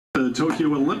the Tokyo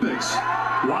Olympics.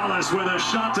 Wallace with a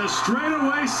shot to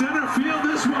straightaway center field.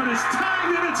 This one is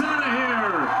tagged and it's out of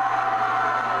here.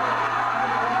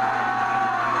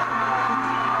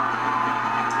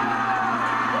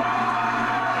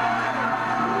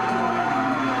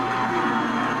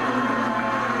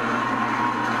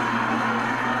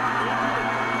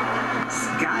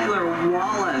 Skylar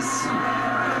Wallace,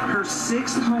 her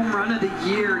 6th home run of the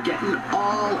year, getting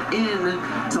all in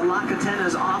to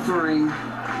Lacatena's offering.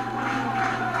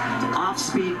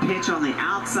 Off-speed pitch on the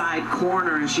outside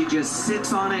corner, and she just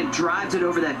sits on it, drives it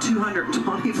over that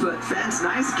 220-foot fence.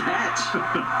 Nice catch.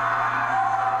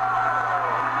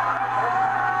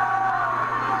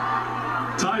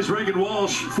 Ties Reagan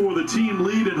Walsh for the team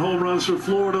lead in home runs for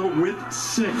Florida with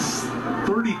 6.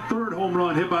 33rd home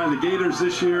run hit by the Gators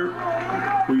this year.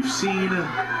 We've seen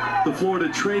the Florida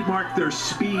trademark their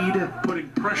speed, putting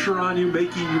pressure on you,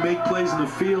 making you make plays in the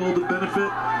field to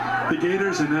benefit the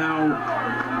Gators, and now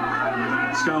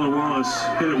Skylar Wallace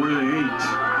hit it where they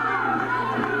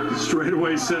ain't.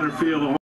 Straightaway center field.